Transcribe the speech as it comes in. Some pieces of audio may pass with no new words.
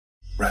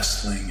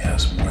Wrestling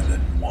has more than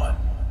one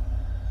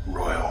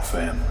royal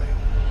family.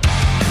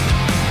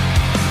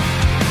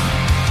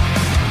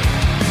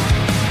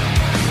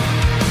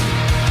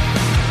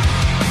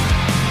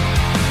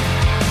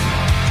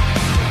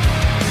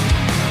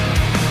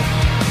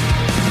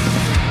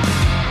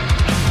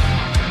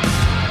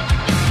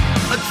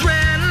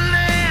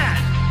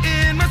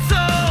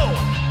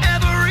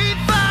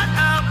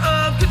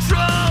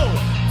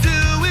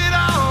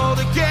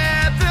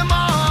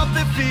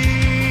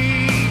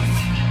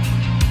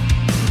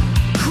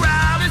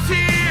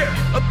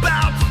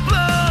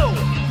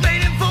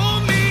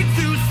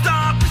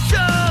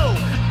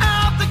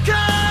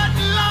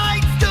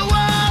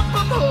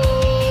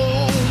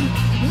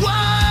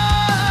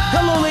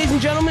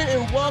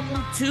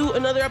 To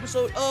another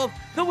episode of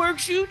The Work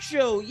Shoot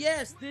Show.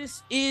 Yes,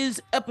 this is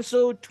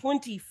episode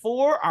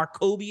 24, our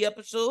Kobe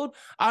episode.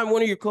 I'm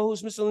one of your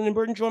co-hosts, Mr. Lyndon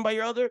Burton, joined by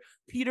your other,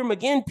 Peter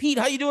McGinn. Pete,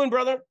 how you doing,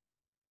 brother?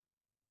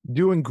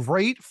 Doing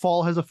great.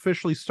 Fall has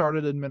officially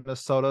started in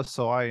Minnesota,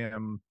 so I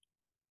am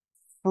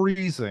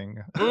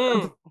freezing,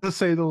 to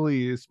say the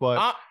least.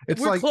 But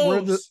it's like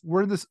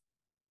we're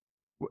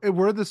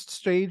this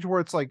stage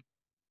where it's like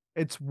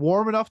it's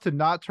warm enough to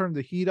not turn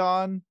the heat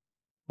on,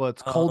 but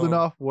it's cold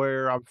enough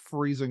where I'm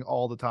freezing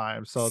all the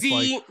time. So it's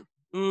like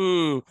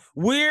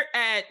we're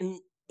at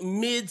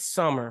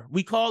midsummer.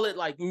 We call it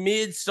like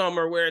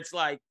midsummer, where it's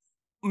like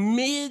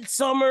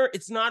midsummer.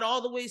 It's not all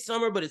the way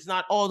summer, but it's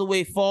not all the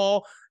way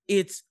fall.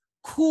 It's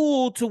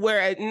cool to where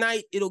at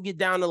night it'll get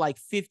down to like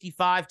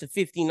 55 to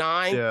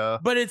 59. Yeah.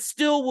 But it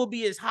still will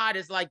be as hot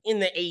as like in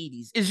the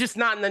 80s. It's just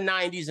not in the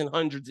 90s and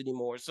hundreds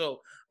anymore.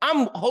 So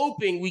I'm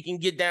hoping we can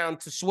get down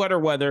to sweater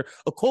weather.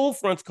 A cold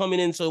front's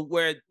coming in, so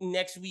where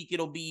next week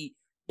it'll be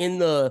in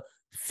the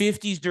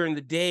 50s during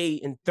the day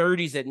and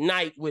 30s at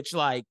night, which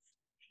like,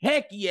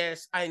 heck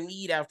yes, I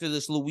need after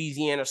this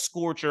Louisiana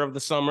scorcher of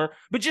the summer.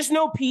 But just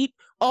know, Pete,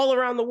 all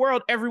around the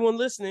world, everyone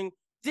listening,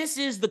 this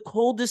is the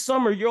coldest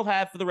summer you'll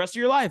have for the rest of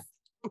your life.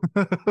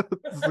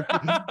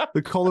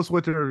 the coldest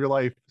winter of your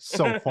life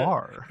so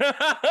far.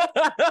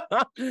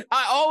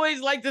 I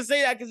always like to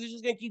say that because it's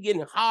just gonna keep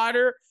getting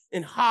hotter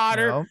and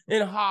hotter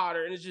and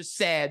hotter, and it's just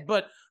sad.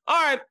 But all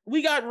right,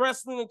 we got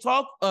wrestling to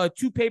talk.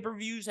 2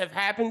 pay-per-views have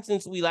happened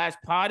since we last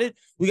potted.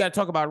 We got to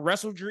talk about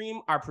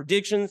Wrestledream, our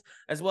predictions,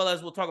 as well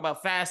as we'll talk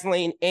about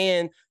Fastlane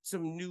and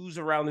some news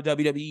around the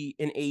WWE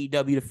and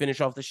AEW to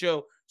finish off the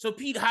show. So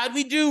Pete, how'd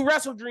we do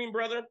Wrestledream,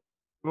 brother?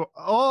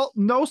 Well,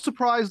 no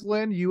surprise,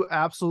 Lynn. You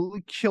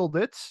absolutely killed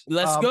it.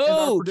 Let's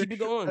go. Keep it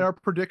going. In our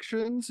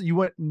predictions, you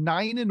went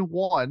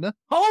 9-1.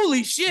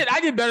 Holy shit!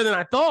 I did better than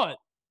I thought.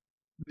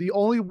 The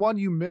only one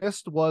you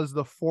missed was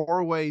the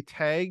 4-way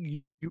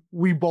tag.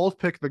 We both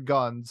picked the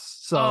Guns.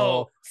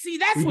 So see,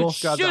 that's what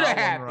should have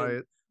happened.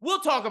 Right. We'll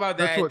talk about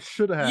that. That's what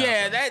should have happened.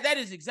 Yeah, that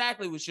is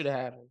exactly what should have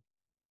happened.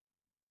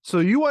 So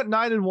you went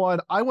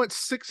 9-1. I went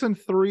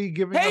 6-3,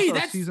 giving us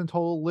our season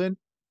total. Lynn,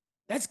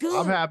 that's good.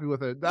 I'm happy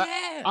with it.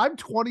 I'm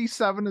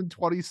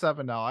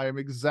 27-27 now. I am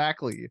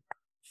exactly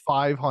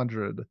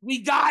 500.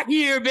 We got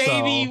here,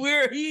 baby. So,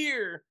 we're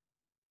here.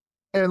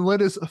 And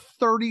Lynn is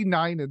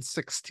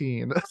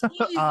 39-16.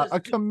 A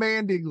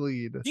commanding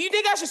lead. Do you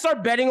think I should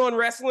start betting on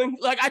wrestling?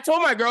 Like, I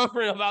told my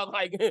girlfriend about,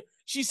 like,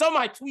 she saw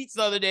my tweets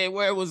the other day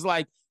where it was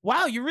like,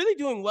 wow, you're really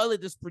doing well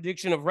at this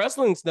prediction of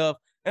wrestling stuff.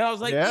 And I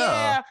was like,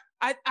 yeah,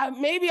 I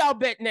maybe I'll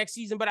bet next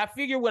season, but I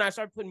figure when I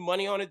start putting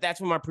money on it,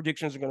 that's when my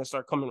predictions are going to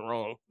start coming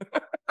wrong.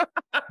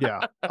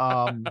 Yeah.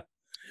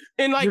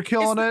 And like, you're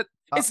killing it.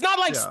 It's not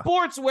like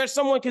sports where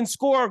someone can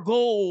score a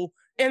goal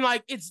and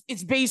like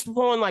it's based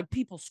upon like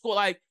people score.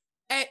 Like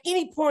at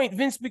any point,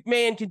 Vince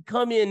McMahon can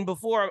come in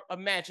before a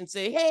match and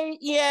say, hey,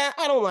 yeah,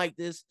 I don't like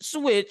this.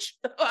 Switch.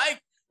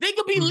 Like they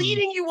could be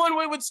leading you one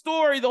way with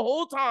story the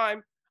whole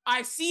time.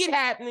 I see it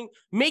happening,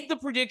 make the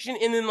prediction,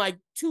 and then like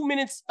 2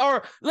 minutes,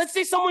 or let's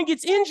say someone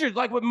gets injured,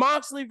 like with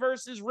Moxley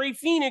versus Ray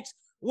Phoenix,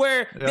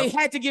 where they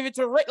had to give it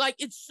to Ray. Like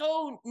it's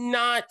so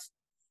not.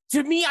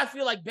 To me, I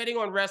feel like betting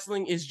on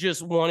wrestling is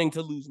just wanting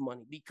to lose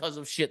money because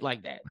of shit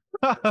like that.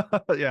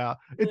 Yeah.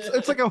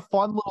 It's like a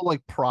fun little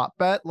like prop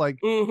bet. Like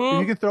if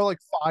you can throw like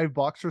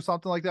 $5 or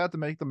something like that to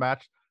make the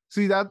match.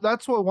 See,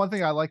 that's what one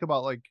thing I like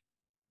about like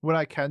when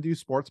I can do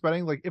sports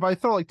betting. Like if I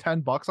throw like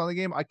 $10 on the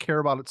game, I care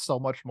about it so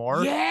much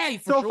more. Yeah,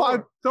 for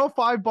sure. Throw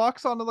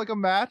 $5 on like a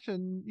match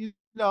and you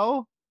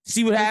know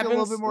see what happens. A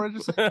little bit more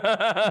interesting.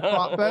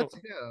 Prop bets.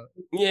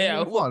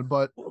 Yeah. Fun,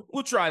 but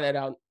we'll try that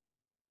out.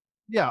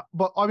 Yeah,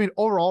 but I mean,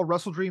 overall,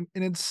 Wrestledream,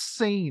 an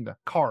insane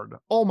card.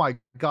 Oh my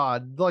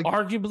god! Like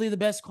arguably the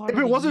best card. If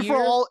it wasn't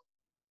for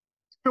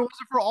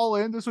all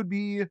in, this would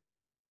be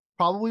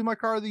probably my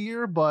card of the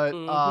year. But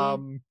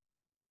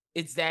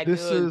it's that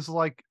this good. is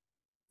like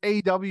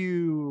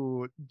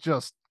AEW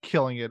just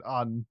killing it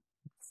on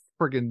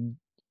friggin'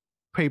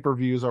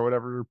 pay-per-views or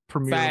whatever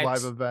premiere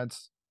live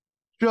events.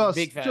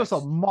 Just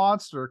a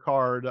monster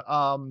card.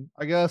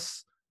 I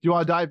guess do you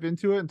want to dive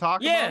into it and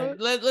talk about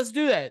it? Let's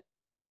do that.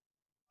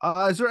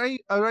 Are there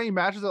any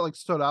matches that like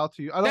stood out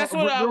to you?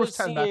 There was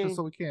 10 matches,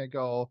 so we can't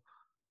go.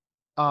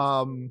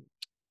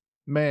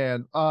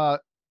 Man,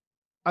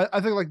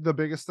 I think like the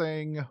biggest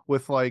thing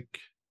with like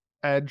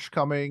Edge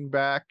coming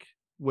back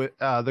with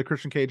the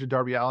Christian Cage and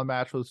Darby Allin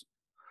match was,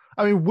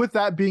 I mean, with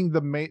that being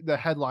the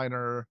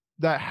headliner,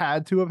 that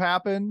had to have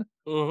happened,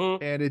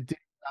 and it did.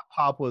 That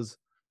pop was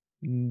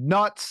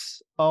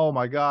nuts. Oh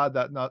my god,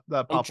 that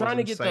pop was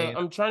insane.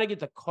 I'm trying to get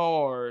the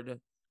card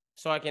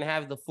so I can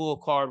have the full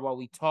card while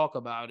we talk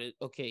about it.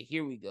 Okay,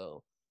 here we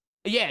go.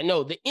 Yeah,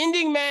 no, the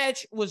ending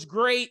match was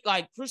great.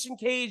 Like, Christian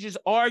Cage is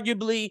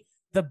arguably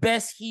the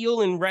best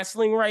heel in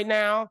wrestling right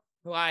now.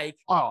 Like,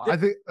 I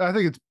think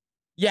it's,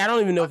 yeah, I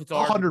don't even know if it's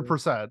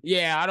 100%.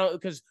 Yeah, I don't,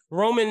 because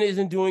Roman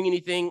isn't doing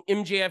anything.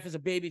 MJF is a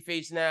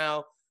babyface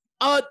now.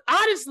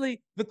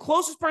 Honestly, the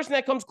closest person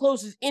that comes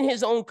close is in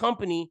his own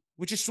company,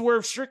 which is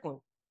Swerve Strickland.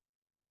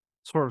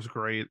 Swerve's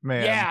great,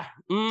 man. Yeah,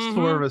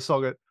 Swerve is so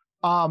good.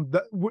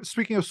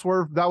 Speaking of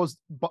Swerve, that was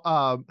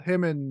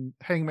him and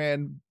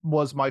Hangman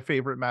was my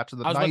favorite match of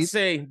the night. I was about to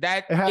say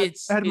that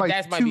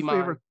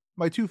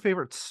my two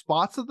favorite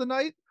spots of the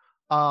night.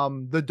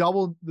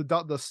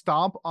 The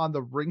stomp on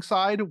the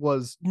ringside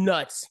was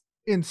nuts,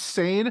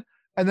 insane,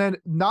 and then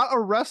not a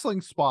wrestling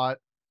spot,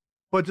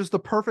 but just the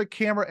perfect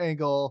camera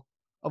angle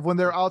of when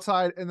they're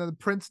outside, and then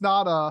Prince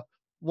Nana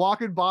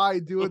walking by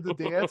doing the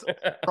dance.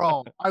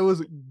 Bro, I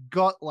was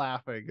gut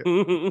laughing.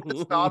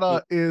 Prince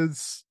Nana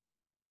is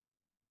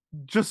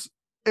just,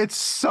 it's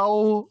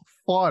so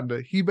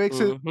fun. He makes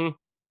it,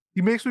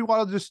 he makes me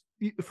want to just,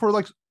 for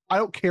like, I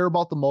don't care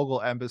about the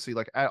Mogul Embassy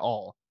like at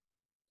all.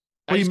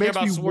 But he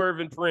makes me Swerve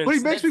and Prince. But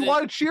he makes me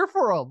want to cheer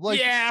for him. Like,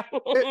 yeah,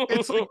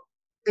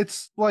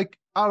 it's like,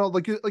 I don't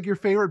know, like your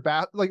favorite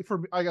like for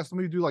me, I guess,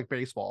 let me do like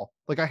baseball.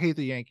 Like, I hate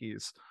the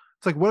Yankees.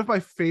 It's like, what if my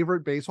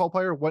favorite baseball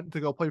player went to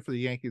go play for the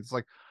Yankees? It's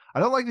like,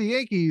 I don't like the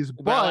Yankees,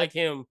 but I like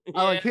him.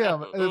 I like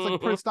him. And it's like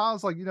Prince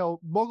Nana's like,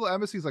 Mogul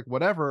Embassy's like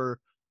whatever.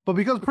 But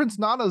because Prince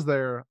Nana's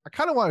there, I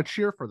kind of want to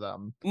cheer for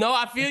them. No,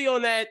 I feel you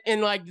on that.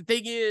 And like, the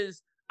thing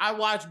is, I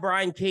watch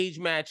Brian Cage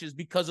matches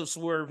because of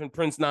Swerve and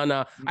Prince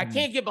Nana. I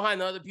can't get behind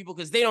the other people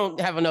because they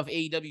don't have enough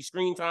AEW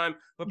screen time,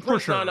 but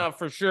Prince Nana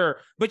for sure.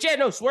 But yeah,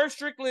 no, Swerve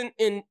Strickland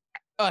and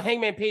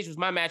Hangman Page was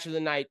my match of the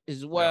night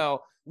as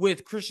well,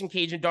 with Christian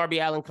Cage and Darby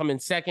Allin coming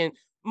second.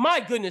 My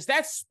goodness,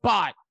 that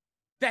spot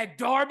that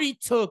Darby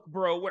took,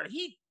 bro, where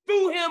he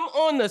threw him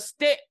on the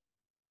stick.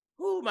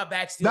 Ooh, my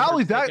back still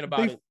hurts thinking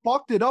about they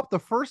fucked it up the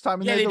first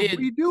time, and they had to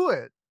redo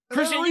it.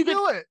 Christian,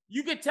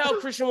 you could tell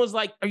Christian was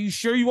like, "Are you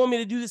sure you want me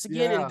to do this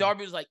again?" And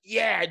Darby was like,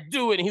 "Yeah,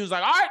 do it." And he was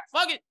like, "All right,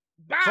 fuck it,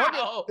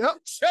 bow."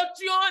 Chucked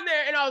you on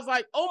there, and I was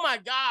like, "Oh my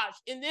gosh!"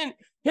 And then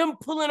him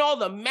pulling all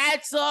the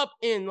mats up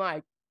and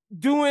like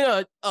doing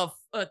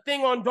a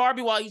thing on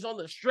Darby while he's on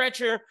the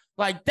stretcher,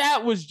 like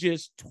that was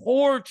just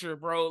torture,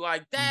 bro.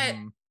 Like that,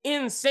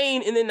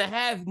 insane. And then to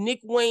have Nick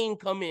Wayne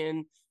come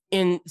in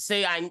and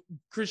say,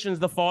 Christian's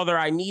the father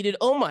I needed.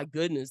 Oh my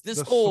goodness,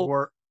 this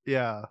whole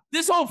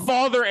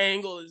father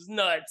angle is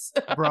nuts.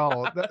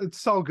 Bro, it's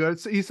so good.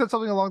 So he said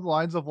something along the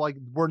lines of like,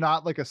 we're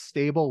not like a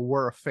stable,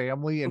 we're a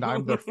family, and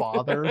I'm their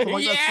father. So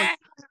like, that's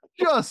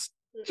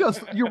like,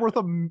 just you're worth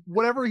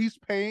whatever he's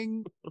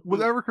paying,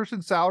 whatever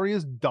Christian's salary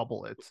is,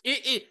 double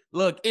it.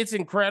 Look, it's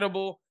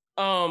incredible.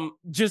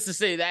 Just to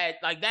say that,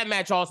 like, that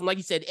match awesome. Like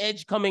you said,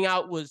 Edge coming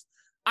out was,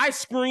 I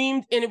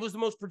screamed, and it was the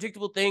most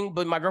predictable thing,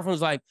 but my girlfriend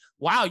was like,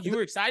 wow, you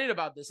were excited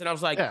about this. And I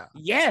was like,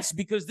 yes,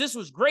 because this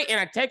was great. And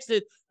I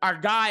texted our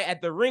guy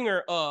at the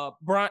Ringer,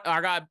 Brian,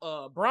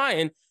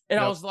 and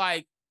I was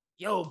like,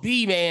 yo,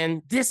 B,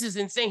 man, this is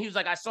insane. He was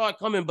like, I saw it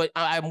coming, but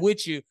I'm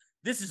with you.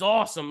 This is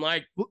awesome.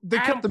 Like, they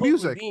kept the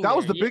music. That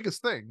was the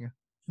biggest thing.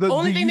 The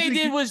only thing they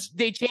did was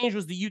they changed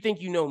was the "You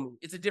Think You Know Me."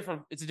 It's a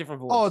different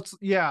voice. Oh, it's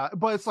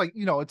but it's like,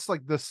 it's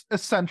like this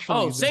essentially.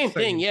 Oh, same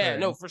thing. Yeah,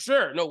 no, for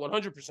sure. No,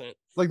 100%.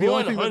 Like, the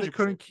only thing that they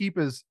couldn't keep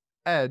is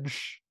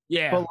Edge.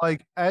 Yeah. But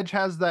like, Edge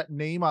has that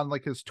name on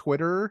like his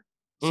Twitter,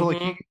 so like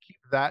he can keep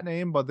that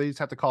name, but they just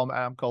have to call him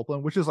Adam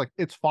Copeland, which is like,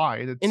 it's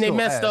fine. It's and they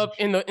messed up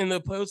in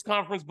the post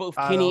conference. Both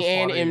Kenny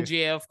and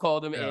MJF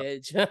called him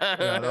Edge.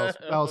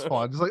 that was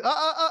fun. Just like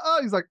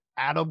he's like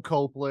Adam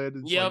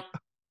Copeland. Yep.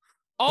 Like,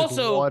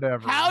 also,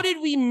 whatever. How did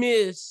we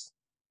miss?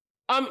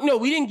 No,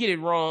 we didn't get it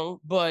wrong,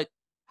 but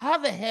how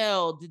the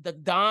hell did the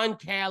Don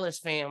Callis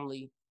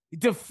family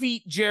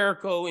defeat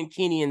Jericho and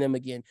Kenny and them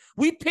again?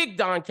 We picked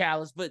Don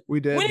Callis, but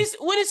we did. When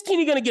is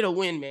Kenny gonna get a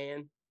win,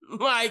 man?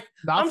 Like,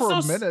 not for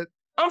a minute.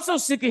 I'm so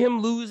sick of him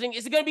losing.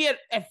 Is it gonna be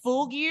at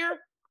Full Gear?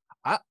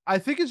 I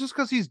think it's just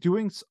because he's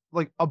doing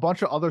like a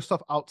bunch of other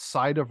stuff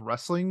outside of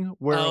wrestling,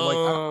 where like,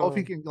 I don't know if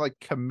he can like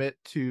commit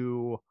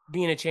to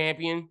being a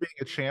champion, being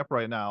a champ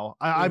right now.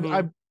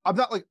 I'm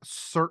not like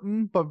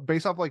certain, but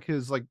based off like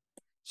his like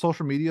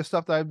social media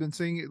stuff that I've been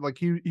seeing, like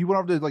he went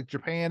over to like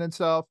Japan and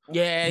stuff.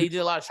 Yeah, he did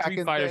a lot of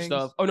Street Fighter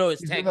stuff. Oh no,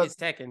 it's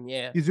Tekken.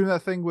 Yeah, he's doing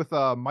that thing with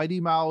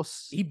Mighty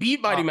Mouse. He beat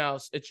Mighty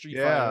Mouse at Street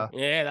Fighter.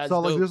 Yeah, that's so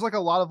dope. Like, there's like a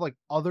lot of like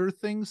other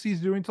things he's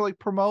doing to like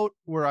promote,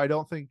 where I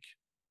don't think.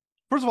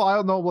 First of all, I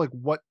don't know like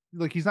what,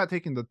 like, he's not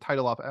taking the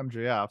title off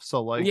MJF,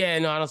 so like, yeah,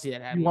 no, I don't see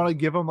that happening. You want to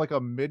give him like a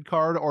mid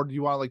card, or do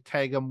you want to like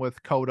tag him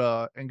with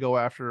Coda and go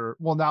after?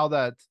 Well, now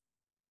that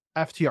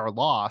FTR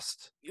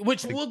lost.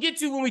 Which we'll get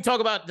to when we talk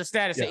about the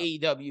status of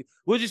AEW.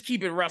 We'll just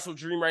keep it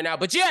Wrestledream right now.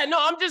 But yeah, no,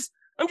 I'm just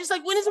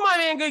like, when is my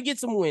man going to get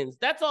some wins?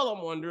 That's all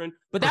I'm wondering.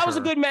 But that was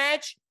a good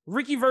match.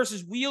 Ricky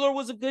versus Wheeler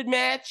was a good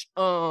match.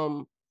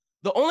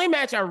 The only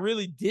match I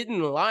really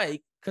didn't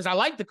like, because I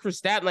liked the Chris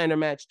Statlander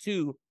match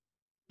too.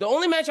 The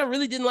only match I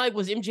really didn't like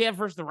was MJF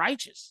versus the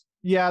Righteous.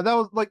 Yeah, that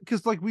was like,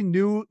 because like we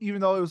knew,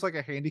 even though it was like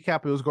a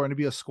handicap, it was going to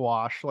be a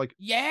squash. Like,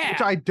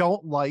 which I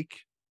don't like.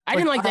 I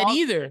didn't like that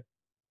either.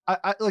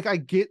 I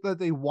get that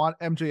they want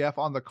MJF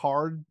on the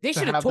card. They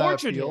should have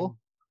tortured him.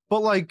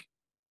 But like,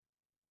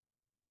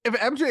 if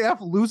MJF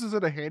loses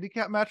in a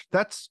handicap match,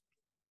 that's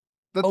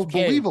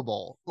okay.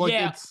 Believable.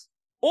 Like,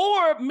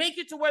 or make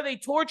it to where they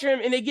torture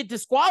him and they get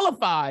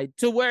disqualified,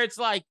 to where it's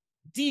like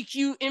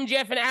DQ,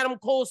 MJF and Adam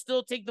Cole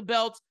still take the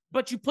belts,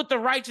 but you put the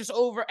Righteous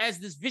over as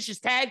this vicious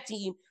tag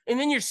team, and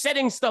then you're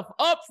setting stuff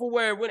up for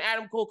where when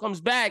Adam Cole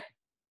comes back,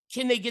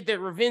 can they get their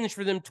revenge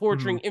for them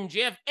torturing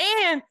MJF?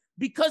 And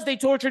because they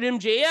tortured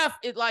MJF,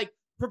 it like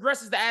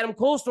progresses the Adam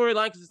Cole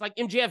storyline, because it's like,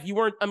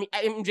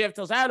 MJF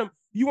tells Adam,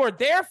 you weren't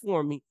there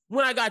for me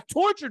when I got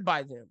tortured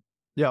by them.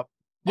 Yep.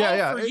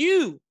 Yeah. For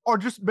you. Or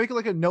just make it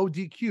like a no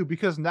DQ,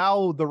 because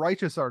now the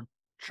Righteous are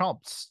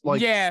chumps.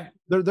 Like, they're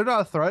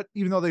not a threat,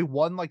 even though they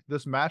won like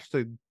this match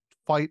to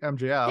fight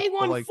MJF. They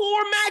won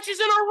 4 matches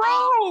in a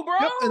row, bro.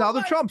 Yep, and now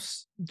they're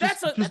chumps.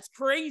 That's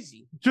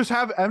crazy. Just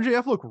have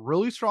MJF look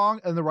really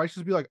strong, and the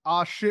Righteous be like,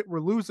 shit, we're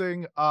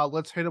losing.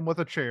 Let's hit him with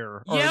a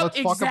chair. Or let's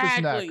fuck up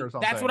his neck or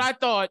something. That's what I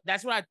thought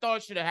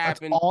should have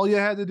happened. That's all you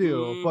had to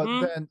do.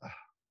 But then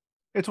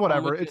it's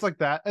whatever. It's like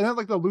that. And then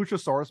like the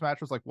Luchasaurus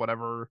match was like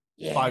whatever.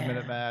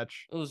 5-minute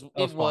match. It was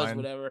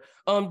whatever.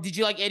 Did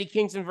you like Eddie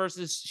Kingston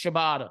versus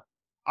Shibata?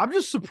 I'm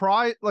just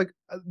surprised, like,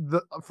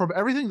 from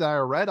everything that I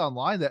read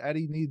online, that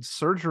Eddie needs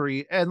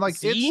surgery, and like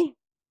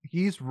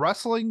he's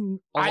wrestling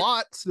a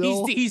lot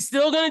still. He's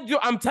still gonna do.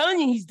 I'm telling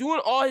you, he's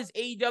doing all his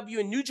AEW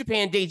and New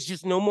Japan dates,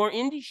 just no more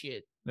indie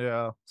shit.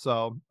 Yeah.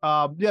 So,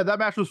 that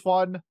match was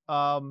fun.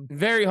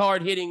 Very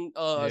hard hitting,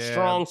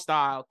 strong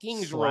style.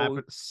 Kings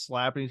Road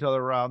slapping each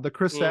other around. The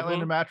Chris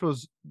Statlander match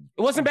it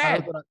wasn't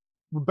bad.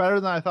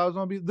 Better than I thought it was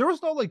gonna be. There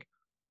was no like.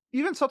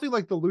 Even something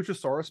like the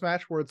Luchasaurus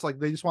match, where it's like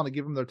they just want to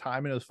give them their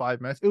time and it was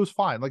 5 minutes. It was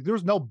fine. Like, there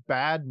was no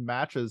bad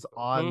matches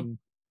on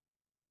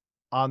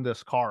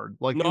this card.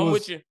 Like, no, I'm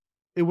with you.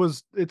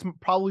 It's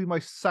probably my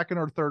second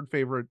or third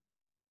favorite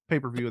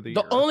pay-per-view of the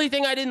year. The only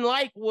thing I didn't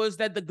like was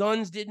that the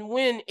Guns didn't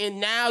win, and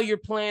now your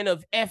plan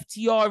of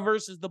FTR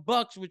versus the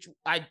Bucks, which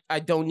I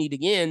don't need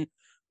again,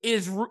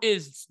 is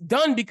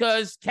done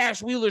because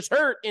Cash Wheeler's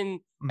hurt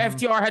and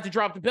FTR had to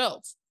drop the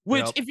belts.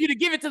 Which, if you'd have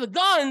given it to the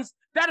Guns,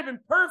 that'd have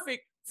been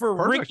perfect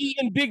for Ricky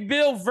and Big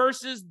Bill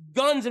versus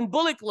Guns and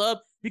Bullet Club,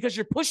 because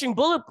you're pushing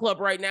Bullet Club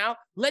right now.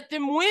 Let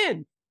them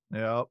win.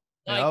 Yep.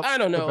 I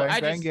don't know.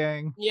 Bang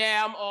Gang.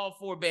 Yeah, I'm all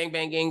for Bang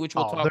Bang Gang, which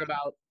we'll talk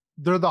about.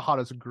 They're the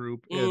hottest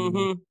group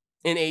in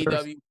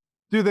AEW.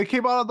 Dude, they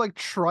came out on like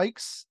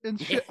trikes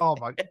and shit. Oh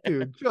my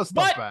dude, just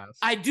the best.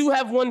 I do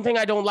have one thing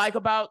I don't like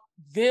about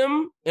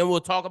them, and we'll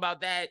talk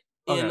about that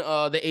in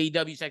the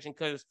AEW section,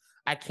 because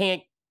I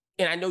can't,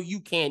 and I know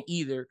you can't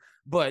either,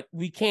 but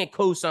we can't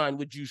co-sign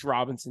what Juice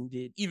Robinson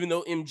did, even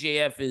though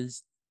MJF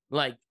is,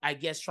 like, I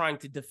guess, trying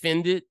to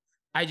defend it.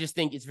 I just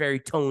think it's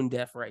very tone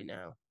deaf right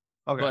now.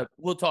 Okay. But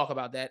we'll talk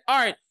about that. All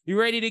right. You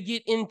ready to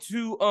get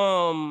into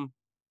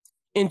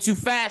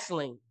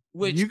Fastlane,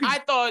 which I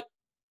thought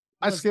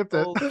I skipped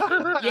it.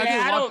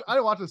 I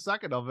didn't watch a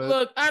second of it.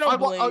 Look, I don't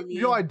blame you.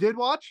 You know, I did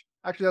watch.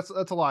 Actually,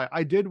 that's a lie.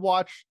 I did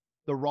watch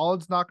the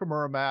Rollins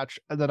Nakamura match,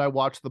 and then I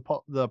watched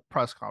the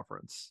press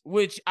conference.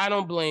 Which I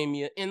don't blame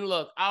you. And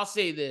look, I'll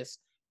say this: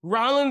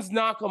 Rollins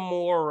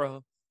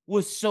Nakamura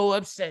was so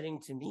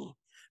upsetting to me,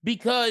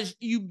 because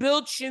you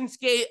built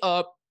Shinsuke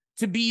up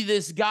to be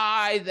this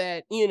guy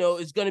that, you know,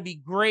 is going to be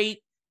great,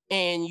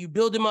 and you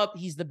build him up.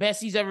 He's the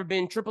best he's ever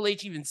been. Triple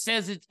H even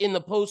says it in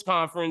the post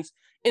conference.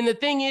 And the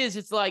thing is,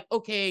 it's like,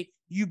 okay,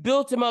 you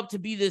built him up to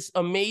be this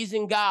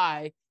amazing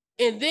guy,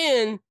 and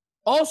then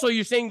also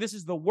you're saying this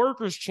is the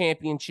Workers'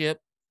 Championship,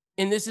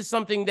 and this is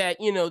something that,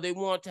 you know, they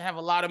want to have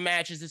a lot of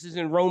matches. This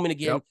isn't Roman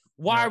again. Yep.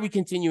 Why are we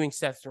continuing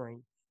Seth's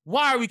reign?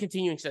 Why are we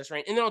continuing Seth's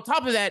reign? And then on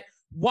top of that,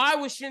 why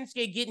was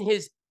Shinsuke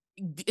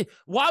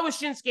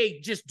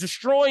just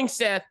destroying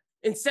Seth,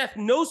 and Seth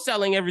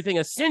no-selling everything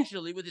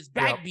essentially with his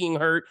back being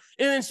hurt,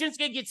 and then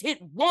Shinsuke gets hit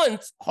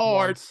once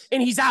hard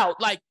and he's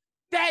out? Like,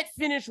 that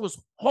finish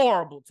was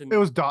horrible to me. It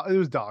was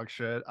dog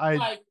shit.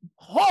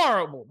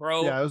 Horrible,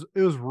 bro. Yeah,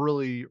 it was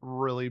really,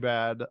 really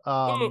bad.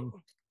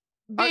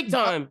 Big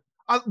time.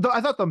 I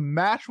thought the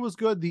match was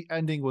good. The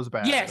ending was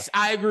bad. Yes,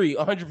 I agree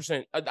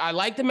 100%. I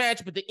like the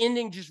match, but the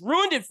ending just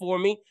ruined it for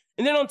me.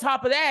 And then on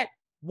top of that,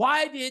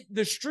 why did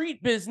the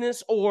street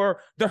business,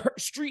 or the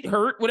street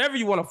hurt, whatever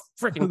you want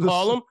to freaking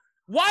call them,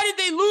 why did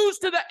they lose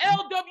to the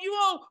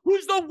LWO,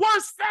 who's the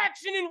worst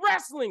faction in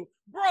wrestling?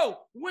 Bro,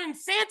 when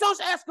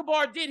Santos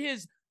Escobar did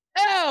his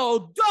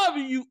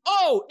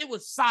LWO, it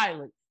was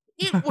silent.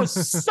 It was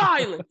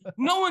silent.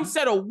 No one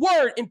said a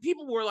word, and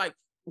people were like,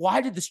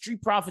 why did the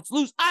Street Profits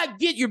lose? I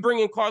get you're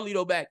bringing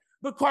Carlito back,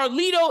 but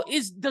Carlito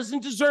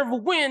doesn't deserve a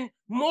win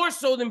more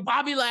so than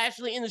Bobby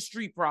Lashley and the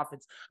Street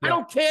Profits. Yeah. I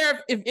don't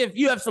care if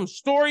you have some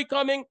story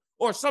coming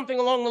or something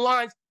along the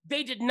lines.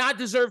 They did not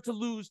deserve to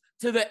lose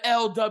to the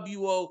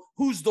LWO,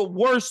 who's the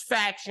worst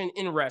faction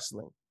in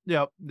wrestling.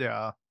 Yep.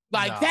 Yeah.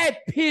 That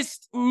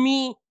pissed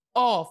me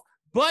off.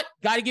 But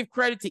got to give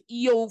credit to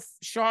Io,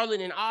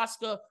 Charlotte, and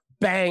Asuka.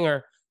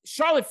 Banger.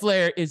 Charlotte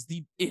Flair is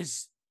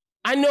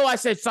I know I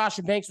said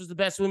Sasha Banks was the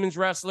best women's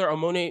wrestler or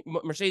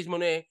Mercedes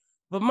Moné,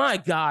 but my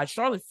God,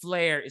 Charlotte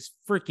Flair is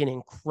freaking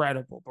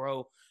incredible,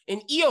 bro.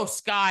 And Io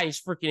Sky is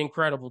freaking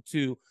incredible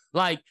too.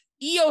 What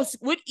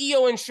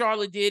Io and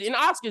Charlotte did, and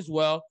Asuka as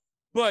well,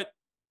 but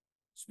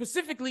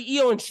specifically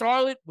Io and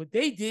Charlotte, what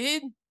they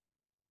did,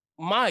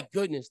 my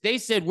goodness, they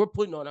said we're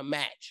putting on a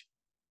match.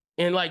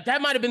 And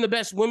that might have been the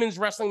best women's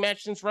wrestling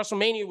match since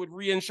WrestleMania with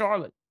Rhea and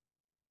Charlotte.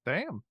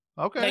 Damn.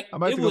 Okay. I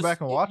might have to go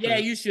back and watch it. Yeah,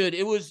 you should.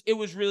 It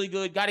was really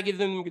good. Got to give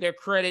them their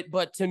credit.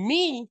 But to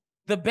me,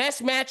 the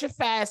best match of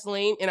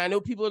Fastlane, and I know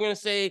people are going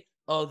to say,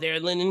 oh, there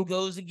Lennon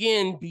goes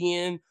again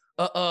being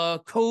a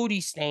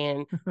Cody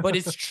stan. But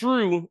it's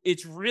true.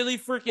 It's really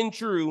freaking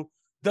true.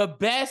 The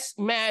best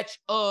match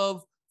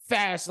of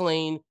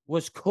Fastlane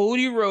was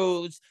Cody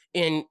Rhodes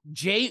and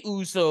Jey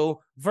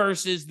Uso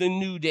versus the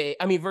New Day.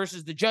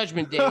 Versus the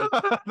Judgment Day.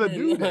 The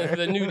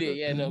New Day.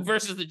 Yeah, no,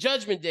 versus the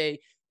Judgment Day.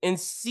 And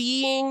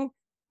seeing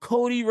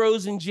Cody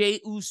Rhodes and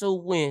Jey Uso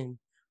win.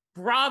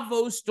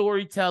 Bravo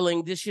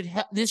storytelling. This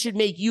should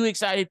make you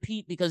excited,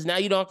 Pete, because now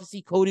you don't have to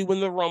see Cody win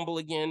the Rumble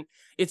again.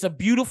 It's a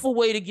beautiful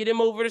way to get him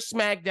over to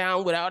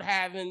SmackDown without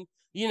having,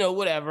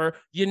 whatever.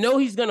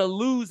 He's going to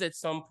lose at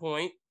some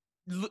point.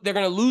 They're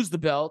going to lose the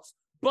belts.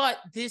 But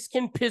this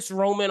can piss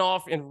Roman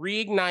off and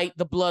reignite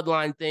the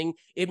bloodline thing.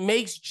 It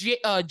makes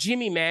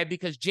Jimmy mad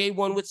because Jay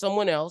won with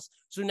someone else.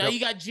 So now you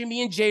got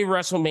Jimmy and Jay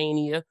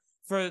WrestleMania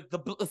for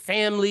the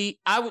family.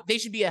 They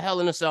should be a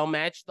Hell in a Cell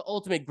match, the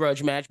ultimate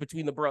grudge match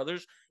between the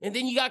brothers. And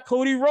then you got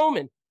Cody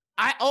Roman.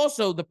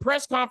 The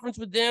press conference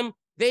with them,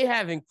 they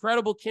have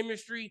incredible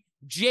chemistry.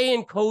 Jay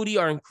and Cody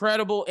are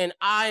incredible, and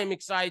I am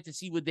excited to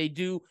see what they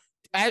do.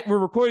 We're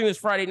recording this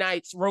Friday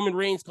night. Roman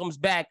Reigns comes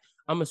back.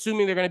 I'm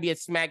assuming they're going to be at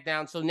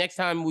SmackDown. So next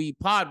time we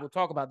pod, we'll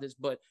talk about this.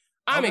 But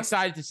I'm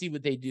excited to see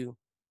what they do.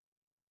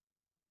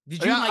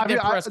 Did you like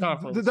that press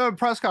conference? The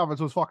press conference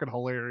was fucking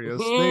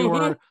hilarious.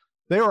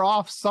 They were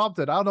off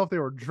something. I don't know if they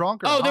were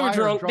drunk or oh, they were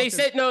drunk. They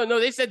said no.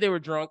 They said they were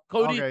drunk.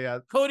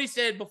 Cody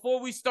said, before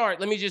we start,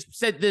 let me just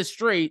set this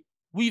straight.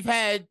 We've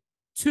had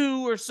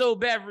 2 or so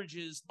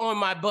beverages on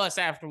my bus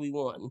after we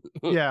won.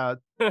 Yeah.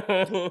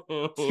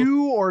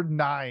 2 or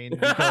 9.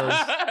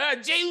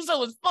 Because Jey Uso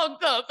was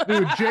fucked up.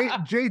 Dude,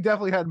 Jay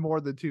definitely had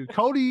more than 2.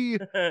 Cody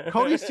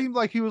seemed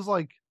like he was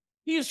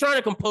trying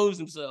to compose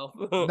himself.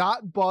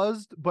 Not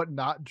buzzed, but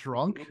not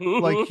drunk.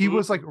 He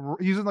was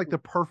he's in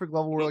the perfect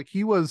level where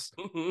he was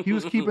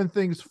keeping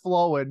things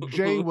flowing.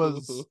 Jay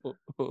was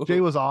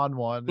on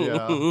one.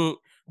 Yeah.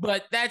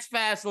 But that's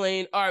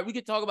Fastlane. All right, we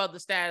could talk about the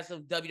status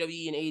of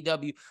WWE and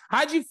AEW.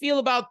 How'd you feel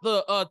about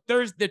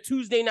the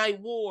Tuesday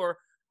Night War?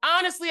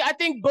 Honestly, I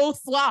think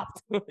both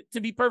flopped, to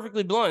be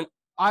perfectly blunt.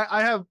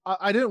 I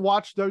didn't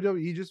watch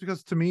WWE just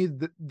because to me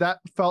that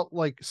felt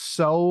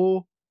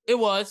so. It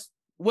was.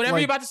 Whatever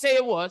you're about to say,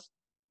 it was.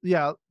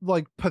 Yeah,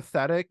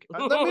 pathetic. I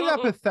mean,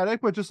 not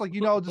pathetic, but just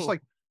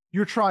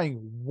you're trying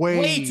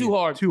way too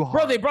hard.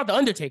 Bro, they brought the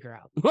Undertaker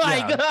out.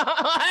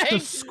 The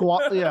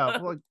squat. Yeah.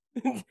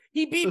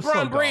 He beat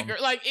Braun Breaker.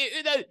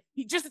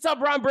 Just to tell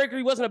Braun Breaker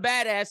he wasn't a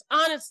badass.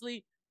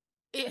 Honestly,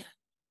 it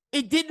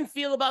didn't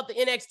feel about the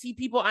NXT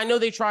people. I know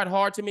they tried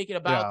hard to make it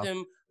about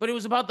them, but it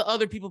was about the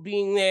other people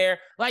being there.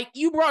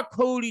 You brought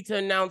Cody to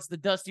announce the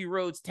Dusty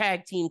Rhodes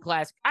Tag Team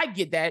Classic. I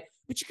get that,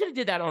 but you could have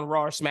did that on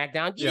Raw or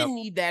SmackDown. You didn't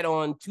need that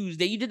on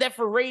Tuesday. You did that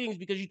for ratings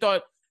because you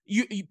thought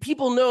you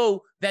people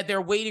know that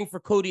they're waiting for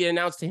Cody to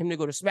announce to him to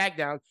go to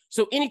SmackDown.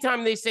 So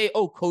anytime they say,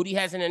 "Oh, Cody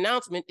has an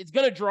announcement," it's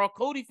gonna draw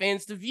Cody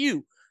fans to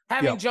view.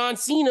 Having John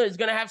Cena is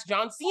going to have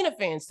John Cena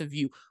fans to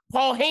view.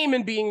 Paul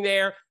Heyman being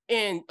there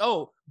and,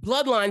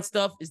 bloodline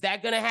stuff, is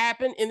that going to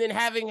happen? And then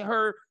having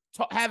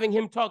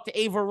him talk to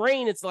Ava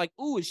Raine, it's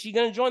ooh, is she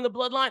going to join the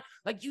bloodline?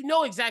 You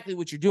know exactly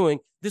what you're doing.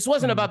 This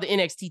wasn't about the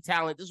NXT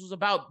talent. This was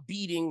about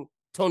beating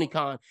Tony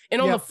Khan.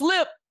 And on the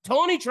flip,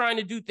 Tony trying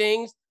to do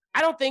things, I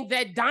don't think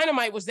that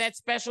Dynamite was that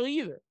special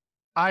either.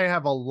 I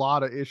have a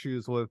lot of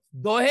issues with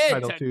Go ahead,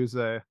 Title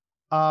Tuesday.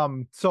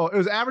 So it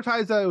was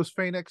advertised that it was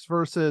Phoenix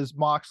versus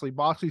Moxley.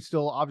 Moxley's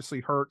still obviously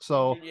hurt,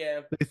 so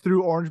they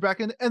threw Orange back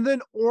in, and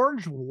then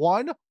Orange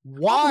won.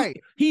 Why?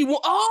 He won.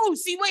 Oh,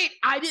 see, wait,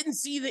 I didn't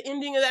see the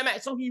ending of that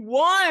match. So he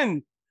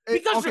won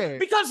because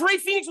Rey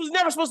Fenix was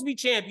never supposed to be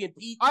champion,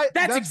 Pete.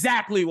 That's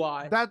exactly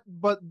why.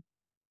 But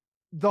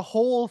the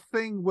whole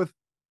thing with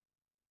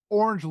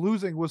Orange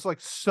losing was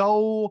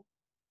so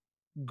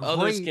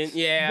great.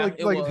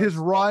 His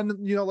run,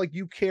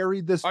 you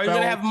carried this. Are you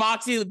gonna have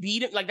Moxie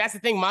beat him? That's the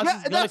thing.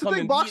 Moxie's gonna come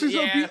and Moxie's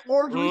gonna beat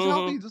Orange when he's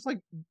healthy. Just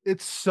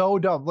it's so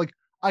dumb.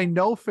 I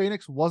know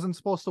Phoenix wasn't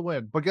supposed to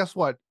win, but guess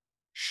what?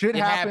 Shit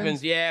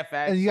happens. Yeah,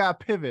 facts. And you gotta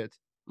pivot.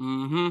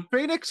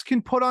 Phoenix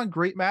can put on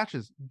great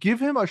matches. Give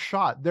him a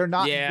shot. They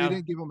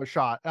didn't give him a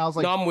shot. And I was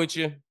like, no, I'm with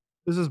you.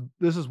 This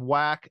is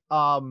whack.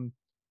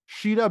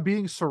 Sheeta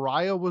being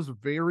Soraya was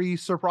very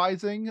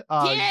surprising.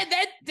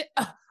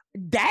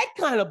 That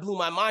kind of blew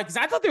my mind because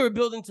I thought they were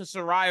building to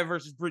Soraya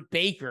versus Britt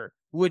Baker,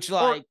 which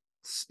something.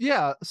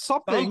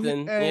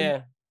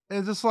 And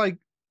it's just like,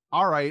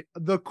 all right.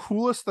 The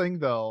coolest thing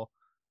though,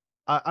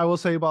 I will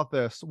say about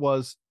this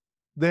was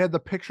they had the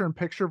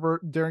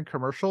picture-in-picture during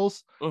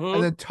commercials,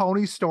 and then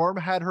Toni Storm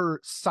had her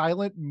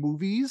silent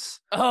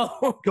movies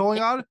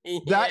going on.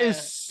 That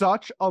is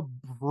such a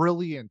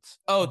brilliant.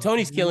 Oh,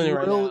 Toni's killing it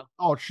right now.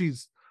 Oh,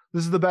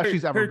 this is the best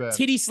she's ever been. Her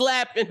titty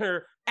slap and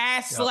her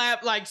ass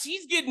slap, like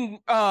she's getting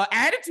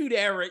attitude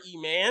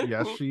era-y, man.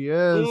 Yes, she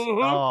is.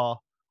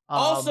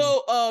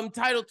 Also,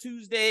 Title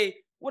Tuesday.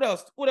 What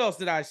else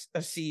did I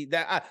see?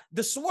 That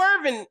the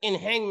Swerve and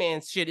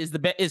Hangman shit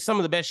is some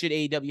of the best shit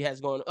AEW has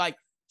going. Like,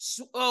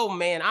 oh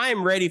man, I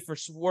am ready for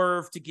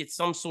Swerve to get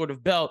some sort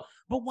of belt.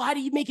 But why do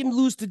you make him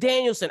lose to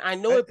Danielson? I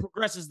know it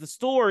progresses the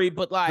story,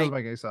 but like, doesn't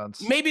make any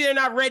sense. Maybe they're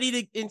not ready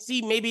to. And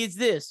see, maybe it's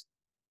this.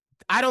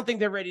 I don't think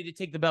they're ready to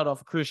take the belt off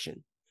of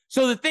Christian.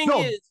 So the thing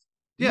is,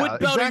 what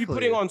belt are you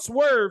putting on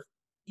Swerve?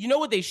 You know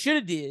what they should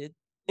have did?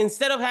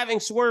 Instead of having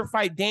Swerve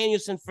fight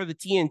Danielson for the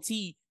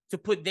TNT to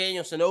put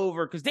Danielson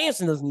over, because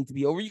Danielson doesn't need to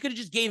be over. You could have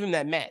just gave him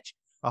that match.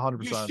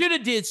 100%. You should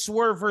have did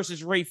Swerve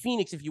versus Ray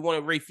Phoenix if you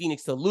wanted Ray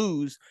Phoenix to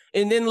lose,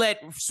 and then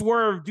let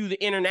Swerve do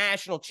the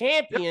international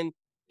champion,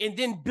 and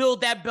then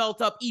build that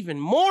belt up even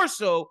more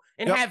so,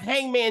 and have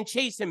Hangman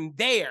chase him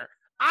there.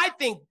 I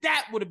think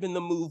that would have been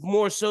the move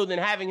more so than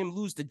having him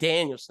lose to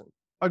Danielson.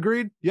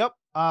 Agreed. Yep.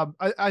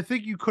 I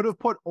think you could have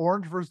put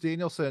Orange versus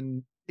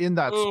Danielson in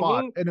that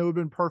spot, and it would have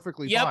been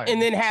perfectly fine.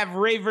 And then have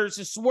Ray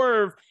versus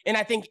Swerve, and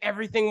I think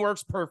everything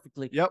works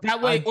perfectly. Yep.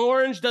 That way,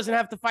 Orange doesn't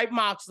have to fight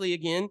Moxley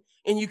again,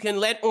 and you can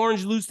let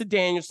Orange lose to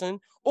Danielson,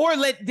 or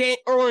let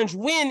Orange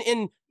win.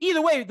 And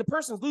either way, the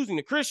person's losing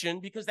to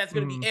Christian because that's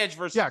going to be Edge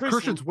versus Christian.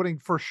 Christian's winning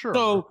for sure.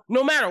 So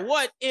no matter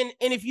what, and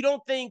if you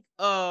don't think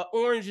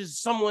Orange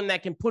is someone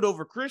that can put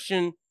over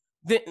Christian,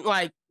 then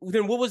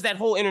what was that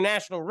whole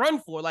international run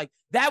for? Like,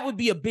 that would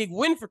be a big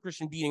win for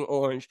Christian beating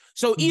Orange.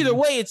 So either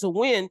way, it's a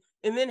win.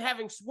 And then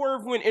having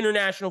Swerve win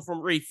international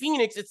from Ray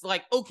Phoenix, it's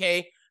like,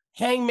 okay,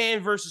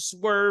 Hangman versus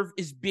Swerve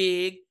is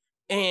big,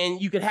 and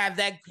you could have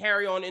that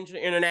carry on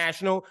into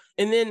international.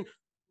 And then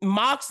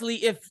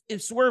Moxley,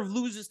 if Swerve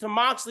loses to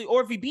Moxley,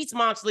 or if he beats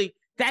Moxley,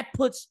 that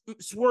puts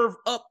Swerve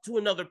up to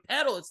another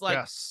pedal. It's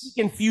like he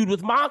can feud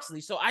with Moxley.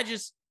 So I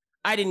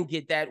didn't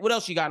get that. What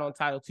else you got on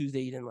Title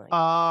Tuesday you didn't like?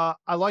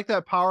 I like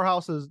that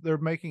Powerhouse they're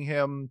making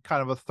him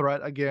kind of a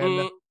threat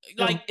again.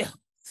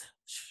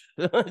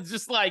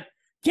 Just like,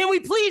 can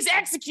we please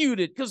execute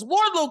it? Because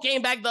Wardlow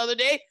came back the other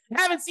day.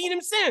 Haven't seen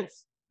him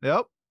since.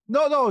 Yep.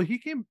 No, he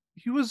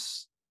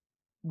was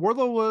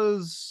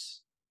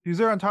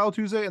there on Title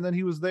Tuesday, and then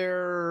he was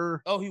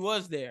there. Oh, he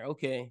was there.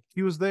 Okay.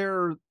 He was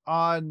there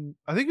on,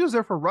 I think he was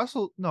there for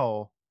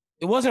no.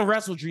 It wasn't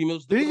Wrestledream.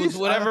 It was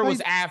whatever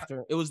was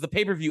after. It was the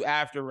pay-per-view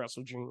after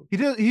Wrestledream.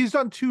 He's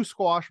done 2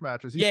 squash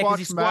matches. He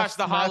squashed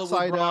the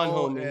Hollywood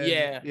Braun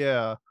homie.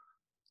 Yeah.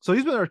 So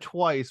he's been there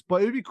twice,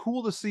 but it'd be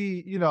cool to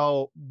see,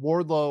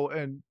 Wardlow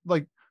and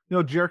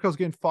Jericho's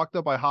getting fucked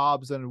up by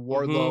Hobbs, and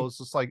Wardlow's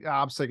just like,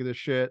 I'm sick of this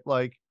shit.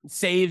 Like,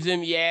 saves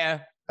him.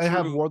 Yeah. I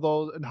have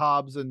Wardlow and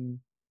Hobbs, and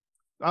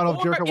I don't know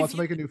if Jericho wants to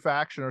make a new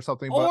faction or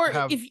something. Or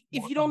if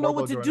you don't know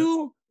what to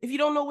do, if you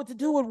don't know what to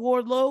do with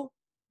Wardlow,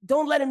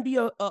 don't let him be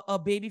a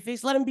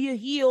babyface. Let him be a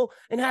heel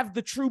and have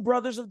the True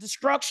Brothers of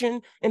Destruction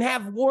and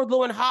have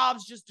Wardlow and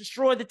Hobbs just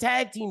destroy the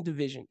tag team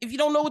division. If you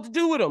don't know what to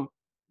do with them.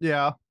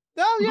 Yeah.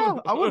 Yeah,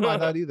 I wouldn't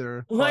mind that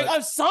either.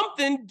 Like,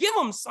 something, give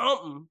them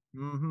something.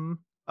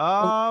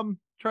 Trying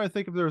to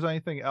think if there was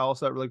anything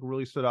else that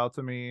really stood out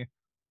to me.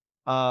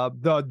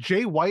 The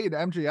Jay White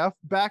and MJF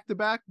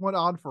back-to-back went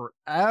on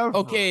forever.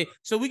 Okay,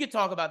 so we could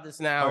talk about this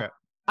now. Okay.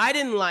 I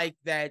didn't like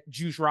that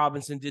Juice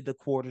Robinson did the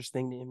quarters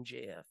thing to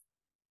MJF.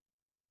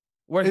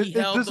 Where he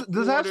held the quarters.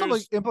 Does that have some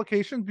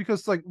implications?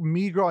 Because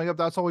me growing up,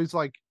 that's always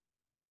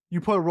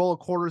you put a roll of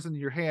quarters in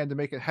your hand to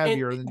make it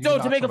heavier, and then you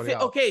knock somebody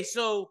out. Okay,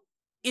 so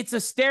it's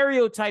a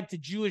stereotype to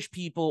Jewish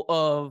people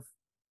of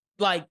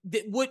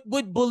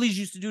what bullies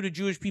used to do to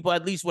Jewish people,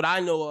 at least what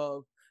I know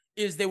of,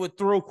 is they would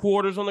throw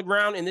quarters on the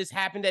ground, and this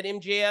happened at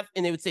MJF,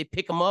 and they would say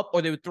pick them up,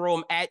 or they would throw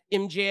them at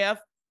MJF.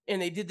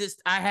 And they did this.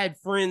 I had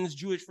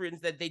Jewish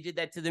friends, that they did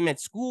that to them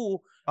at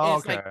school.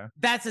 Oh,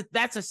 it's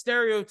that's a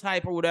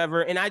stereotype or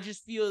whatever. And I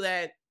just feel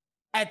that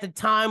at the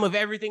time of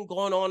everything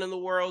going on in the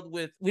world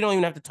we don't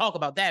even have to talk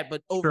about that,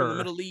 but over in the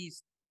Middle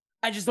East,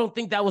 I just don't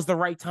think that was the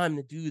right time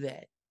to do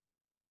that.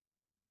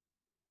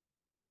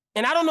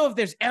 And I don't know if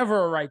there's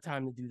ever a right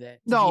time to do that.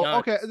 No,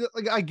 okay.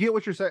 I get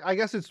what you're saying. I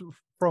guess it's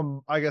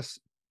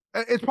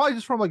probably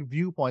just from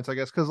viewpoints, I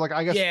guess. Because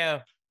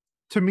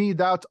to me,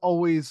 that's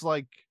always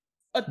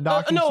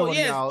knocking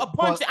somebody out. A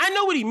punch. But I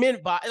know what he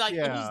meant by and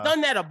he's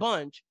done that a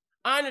bunch.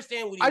 I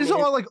understand what he meant. I just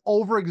don't want to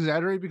over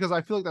exaggerate, because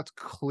I feel like that's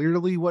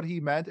clearly what he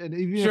meant. And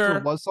even if there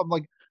was some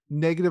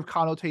negative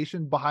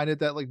connotation behind it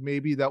that like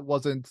maybe that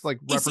wasn't like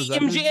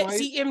represented right.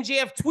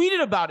 MJF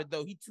tweeted about it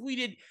though.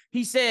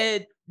 He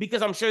said,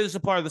 because I'm sure this is a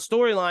part of the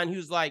storyline, he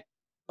was like,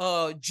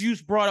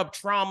 Juice brought up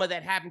trauma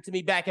that happened to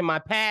me back in my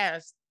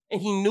past,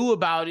 and he knew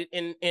about it.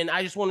 And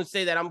I just want to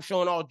say that I'm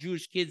showing all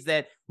Jewish kids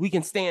that we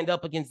can stand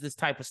up against this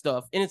type of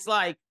stuff. And it's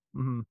like,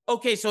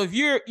 okay, so if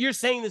you're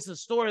saying this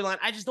is a storyline,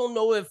 I just don't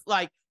know if,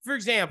 like, for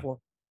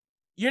example,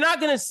 you're not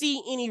going to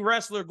see any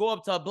wrestler go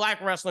up to a black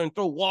wrestler and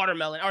throw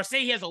watermelon or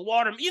say he has a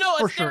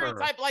a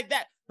stereotype like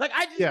that. Like,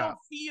 I just don't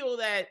feel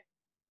that,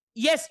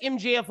 yes,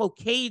 MJF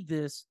okayed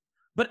this,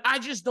 but I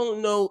just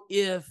don't know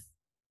if,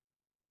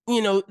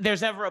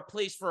 there's ever a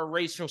place for a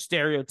racial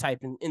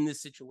stereotype in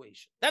this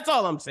situation. That's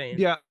all I'm saying.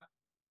 Yeah.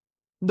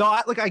 No,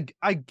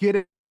 I get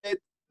it.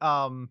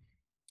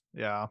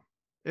 Yeah.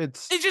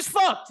 It's just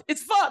fucked.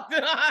 It's fucked.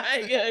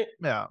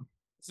 Yeah.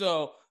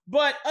 So,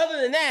 but other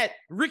than that,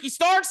 Ricky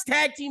Starks,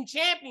 tag team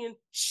champion,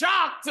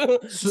 shocked.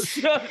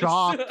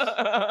 Shocked.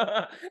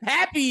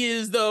 Happy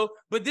is though,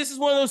 but this is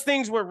one of those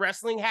things where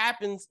wrestling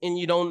happens and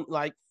you don't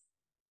like.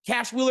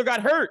 Cash Wheeler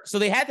got hurt, so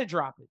they had to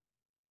drop it.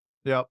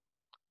 Yep.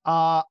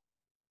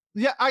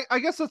 Yeah, I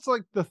guess that's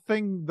like the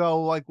thing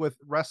though, like with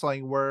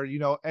wrestling, where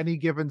any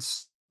given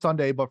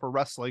Sunday, but for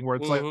wrestling, where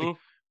it's like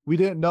we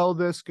didn't know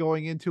this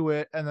going into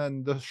it, and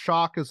then the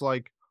shock is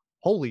like,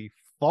 holy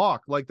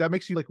fuck, like that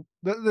makes you like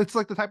it's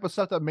like the type of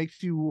stuff that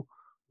makes you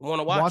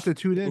want to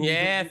tune in.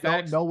 Yeah, you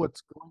don't know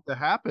what's going to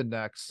happen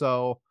next.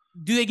 So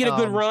do they get a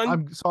good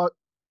run?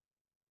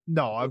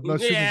 No, I'm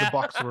assuming the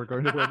Bucks were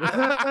going to win.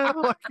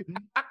 Like,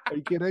 are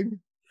you kidding?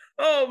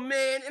 Oh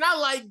man, and I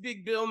like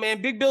Big Bill,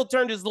 man. Big Bill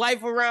turned his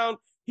life around.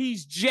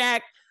 He's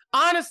jacked.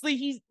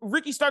 Honestly,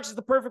 Ricky Starks is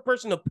the perfect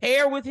person to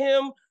pair with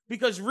him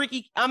because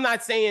Ricky, I'm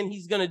not saying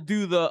he's going to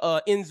do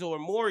the Enzo or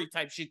Maury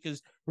type shit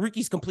because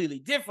Ricky's completely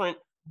different,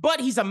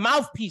 but he's a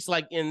mouthpiece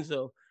like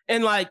Enzo.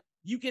 And like,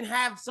 you can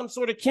have some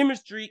sort of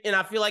chemistry, and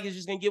I feel like it's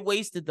just going to get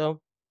wasted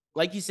though.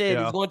 Like you said,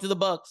 he's going to the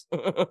Bucks.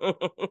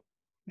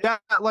 Yeah,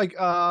 like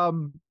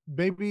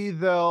maybe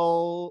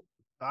they'll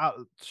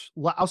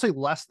I'll say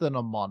less than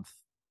a month.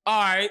 All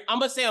right, I'm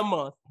gonna say a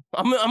month.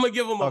 I'm gonna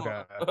give them a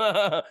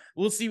month.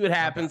 We'll see what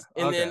happens.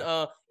 And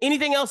then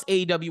anything else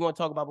AEW you want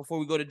to talk about before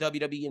we go to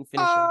WWE and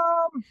finish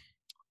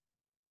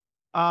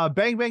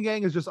Bang Bang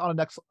Gang is just on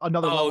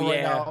another level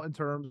right now in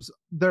terms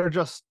they're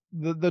just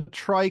the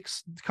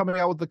trikes coming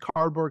out with the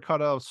cardboard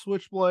cutout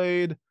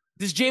Switchblade.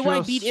 Does Jay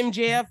White beat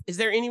MJF? Is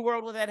there any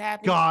world where that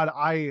happens? God,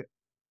 I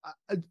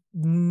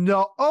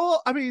no. Oh,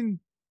 I mean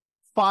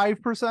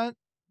 5%.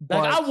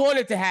 Like, I want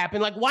it to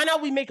happen. Like, why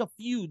not we make a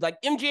feud? Like,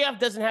 MJF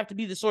doesn't have to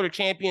be the sort of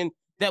champion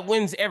that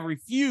wins every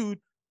feud.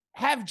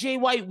 Have Jay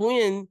White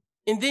win,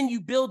 and then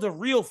you build a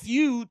real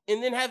feud,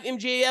 and then have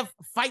MJF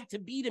fight to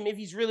beat him if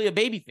he's really a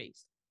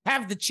babyface.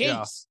 Have the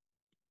chase.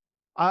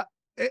 Yeah.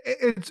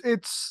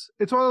 It's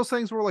one of those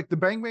things where like the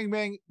Bang Bang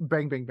Bang,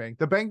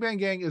 the Bang Bang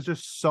Gang is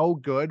just so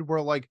good where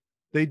like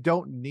they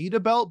don't need a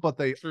belt, but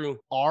they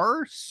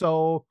are.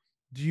 So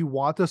do you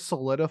want to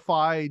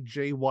solidify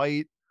Jay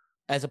White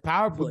as a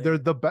power player?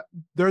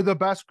 They're the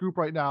best group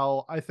right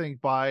now, I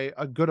think, by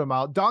a good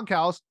amount. Don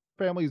Callis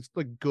family is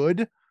like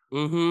good,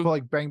 but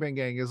like Bang Bang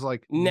Gang is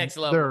like next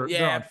level.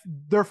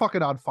 They're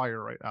fucking on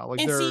fire right now.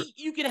 Like, and see,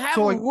 you can have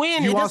them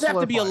win. It doesn't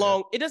have to be a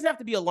long. It doesn't have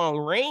to be a long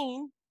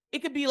reign. It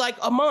could be like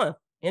a month,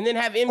 and then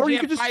have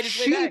MJF fight his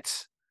way back.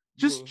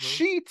 Just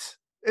cheat.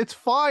 It's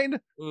fine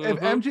if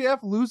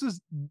MJF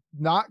loses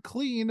not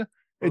clean.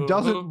 It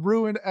doesn't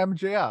ruin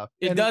MJF.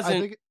 It doesn't. I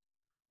think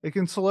it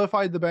can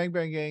solidify the Bang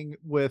Bang Gang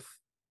with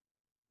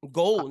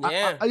gold.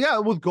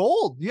 With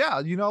gold. Yeah,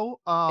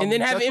 and then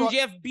have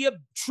MJF be a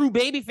true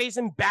babyface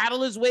and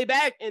battle his way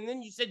back. And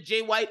then you said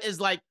Jay White is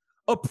like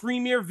a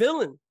premier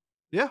villain.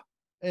 Yeah,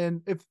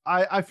 and if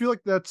I feel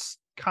like that's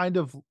kind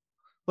of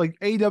like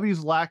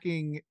AEW's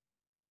lacking.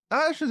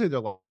 I shouldn't say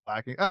they're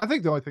lacking. I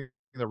think the only thing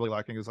they're really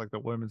lacking is like the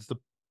women's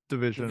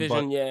division.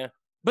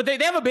 But they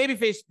have a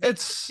babyface.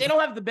 They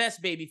don't have the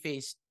best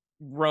babyface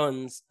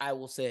runs, I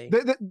will say.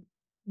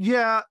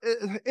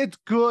 It's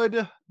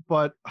good,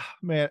 but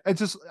man, it's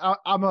just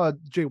I'm a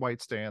Jay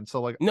White stan, so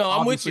like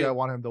I'm with you. I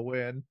want him to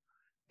win,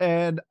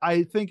 and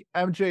I think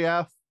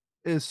MJF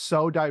is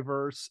so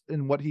diverse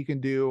in what he can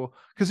do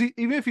because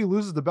even if he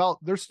loses the belt,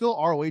 there's still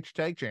ROH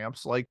tag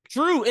champs. Like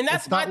true, and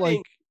that's my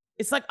thing.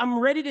 It's like I'm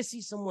ready to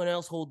see someone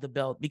else hold the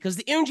belt because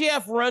the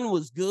MJF run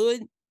was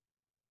good,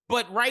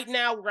 but right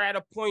now we're at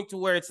a point to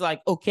where it's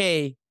like,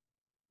 okay,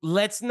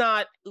 let's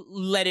not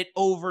let it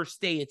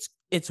overstay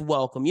its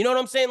welcome. You know what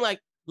I'm saying? Like,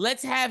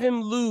 let's have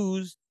him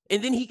lose,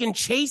 and then he can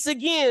chase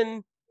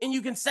again, and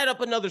you can set up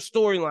another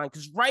storyline.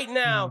 Because right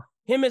now,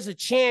 him as a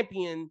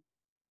champion,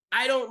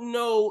 I don't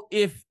know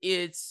if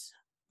it's,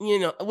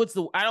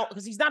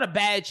 because he's not a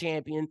bad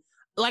champion.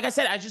 Like I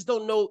said, I just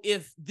don't know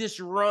if this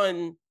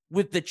run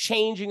with the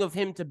changing of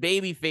him to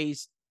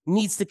babyface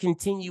needs to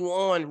continue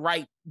on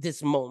right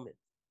this moment.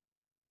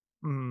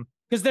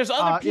 Because there's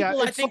other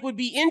people I think would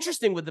be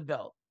interesting with the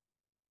belt.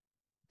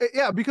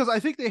 Yeah, because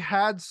I think they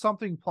had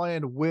something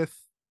planned with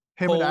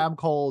him and Adam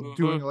Cole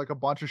doing like a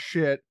bunch of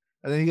shit,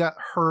 and then he got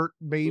hurt,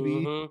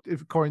 maybe,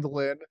 if according to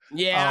Lynn.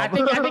 Yeah, I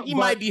think he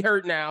might be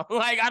hurt now.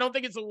 Like, I don't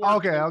think it's a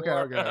work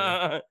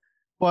okay.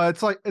 But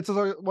it's like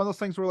one of those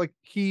things where like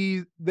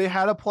they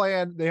had a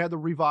plan, they had to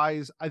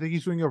revise. I think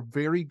he's doing a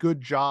very good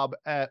job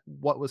at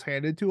what was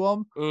handed to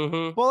him.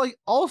 But like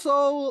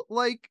also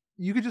like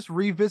you could just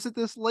revisit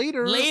this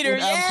later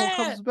when Adam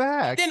Cole comes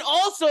back. Then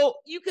also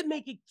you could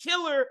make it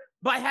killer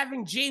by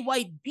having Jay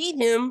White beat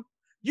him.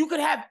 You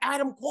could have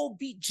Adam Cole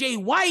beat Jay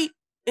White,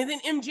 and then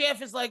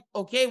MJF is like,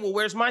 okay, well,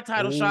 where's my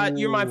title shot?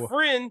 You're my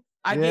friend.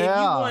 I gave you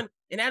one.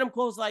 And Adam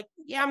Cole's like,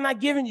 yeah, I'm not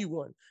giving you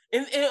one.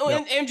 And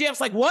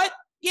MJF's like, what?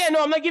 Yeah,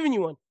 no, I'm not giving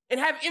you one. And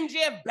have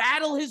MJF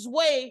battle his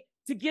way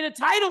to get a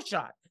title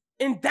shot.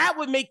 And that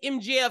would make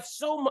MJF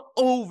so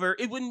over.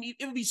 It would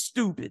be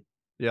stupid.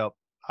 Yep.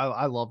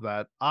 I love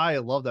that.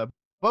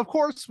 But of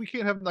course, we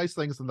can't have nice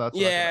things, and that's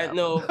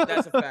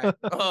that's a fact.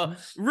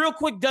 Real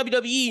quick,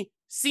 WWE,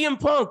 CM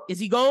Punk, is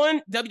he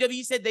going?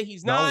 WWE said that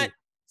he's not.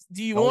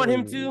 Do you want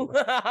him to?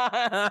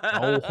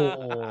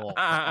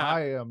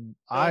 I am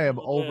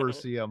over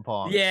CM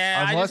Punk.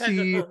 Yeah, unless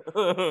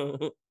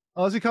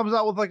he comes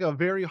out with like a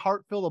very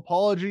heartfelt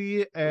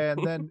apology, and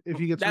then if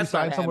he gets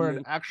re-signed somewhere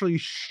and actually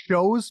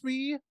shows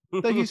me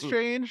that he's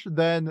changed,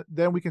 then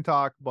we can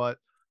talk. But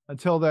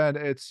until then,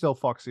 it's still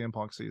fuck CM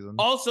Punk season.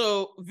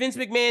 Also, Vince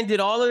McMahon did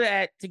all of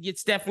that to get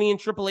Stephanie and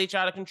Triple H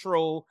out of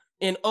control.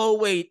 And oh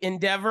wait,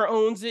 Endeavor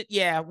owns it.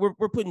 Yeah,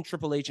 we're putting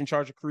Triple H in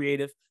charge of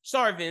creative.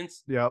 Sorry,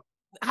 Vince. Yep.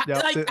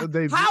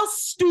 How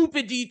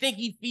stupid do you think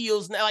he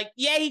feels now? Like,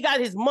 yeah, he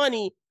got his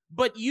money,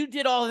 but you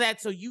did all of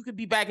that so you could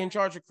be back in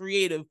charge of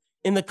creative.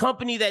 And the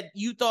company that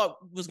you thought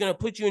was going to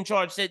put you in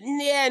charge said,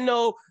 yeah,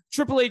 no,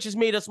 Triple H has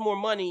made us more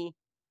money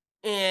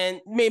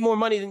and made more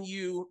money than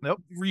you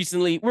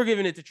recently. We're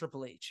giving it to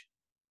Triple H.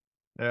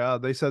 Yeah,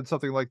 they said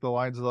something like the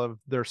lines of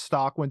their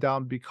stock went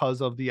down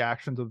because of the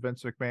actions of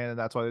Vince McMahon, and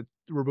that's why they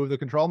removed the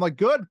control. I'm like,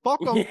 good,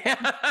 fuck them.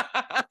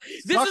 Yeah.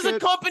 This is a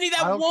company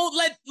that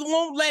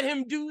won't let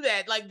him do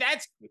that. Like,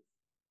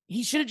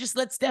 he should have just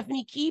let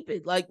Stephanie keep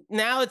it. Like,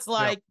 now it's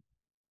like,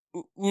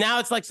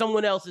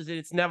 someone else's.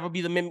 It's never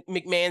be the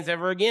McMahons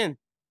ever again.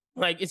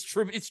 Like, it's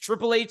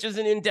Triple H's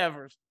and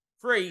Endeavors.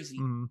 Crazy.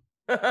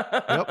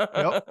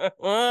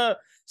 Yep.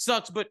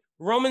 Sucks. But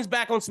Roman's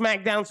back on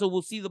SmackDown, so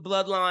we'll see the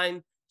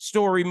Bloodline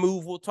story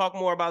move. We'll talk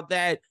more about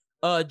that.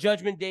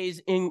 Judgment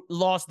Day's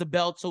lost the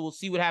belt, so we'll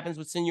see what happens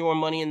with Senior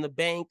Money in the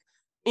Bank.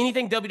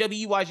 Anything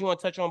WWE wise you want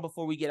to touch on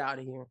before we get out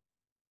of here?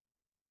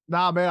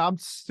 Nah, man, I'm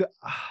still.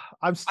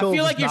 I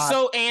feel like you're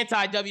so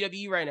anti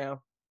WWE right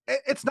now.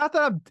 It's not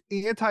that I'm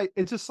anti.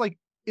 It's just like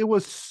it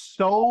was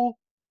so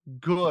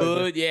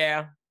good.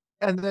 Yeah.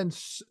 And then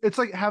it's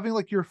like having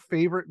like your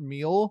favorite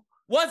meal.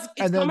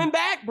 It's coming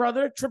back,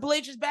 brother. Triple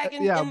H is back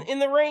in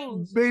the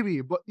reins.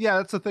 Baby, but yeah,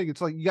 that's the thing. It's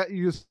like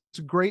it's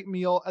a great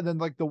meal, and then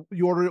like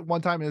you ordered it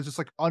one time and it's just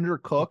like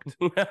undercooked,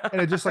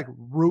 and it just like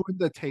ruined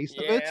the taste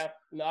of it.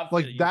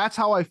 Like that's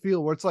how I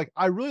feel. Where it's like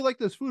I really like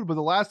this food, but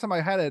the last time I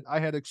had it,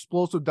 I had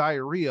explosive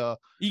diarrhea.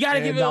 You got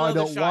to give it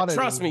another shot.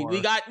 Trust me, we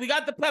got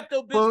the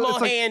Pepto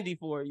Bismol handy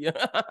for you.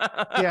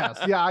 Yes,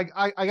 yeah.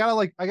 I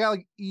gotta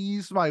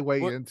ease my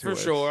way into it for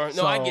sure. No,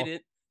 so, I get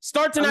it.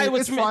 Start tonight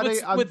with see what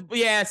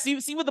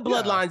the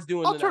Bloodline's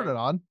doing. I'll turn it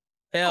on.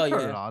 Hell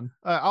Turn it on.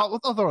 I'll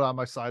throw it on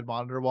my side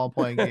monitor while I'm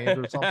playing games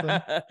or something.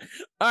 All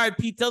right,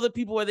 Pete, tell the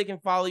people where they can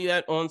follow you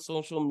at on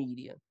social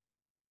media.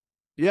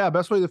 Yeah,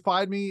 best way to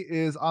find me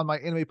is on my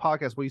anime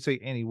podcast. What do you say,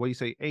 Annie? What do you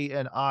say,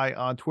 ANI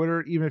on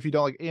Twitter? Even if you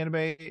don't like anime,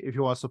 if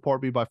you want to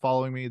support me by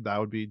following me, that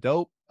would be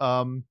dope.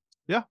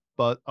 Yeah,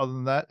 but other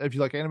than that, if you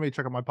like anime,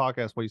 check out my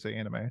podcast. What do you say,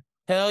 Anime?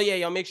 Hell yeah,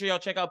 y'all. Make sure y'all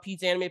check out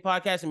Pete's Anime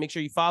Podcast and make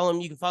sure you follow him.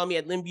 You can follow me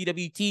at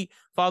LinBWT.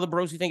 Follow the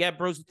Bros Who Think at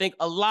Bros Who Think.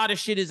 A lot of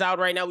shit is out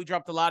right now. We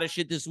dropped a lot of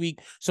shit this week.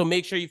 So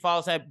make sure you follow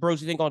us at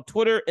Bros Who Think on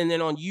Twitter and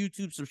then on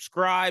YouTube.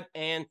 Subscribe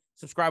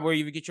where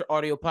you get your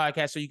audio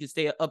podcast so you can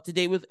stay up to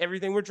date with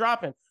everything we're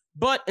dropping.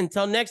 But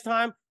until next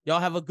time, y'all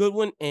have a good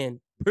one and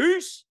peace.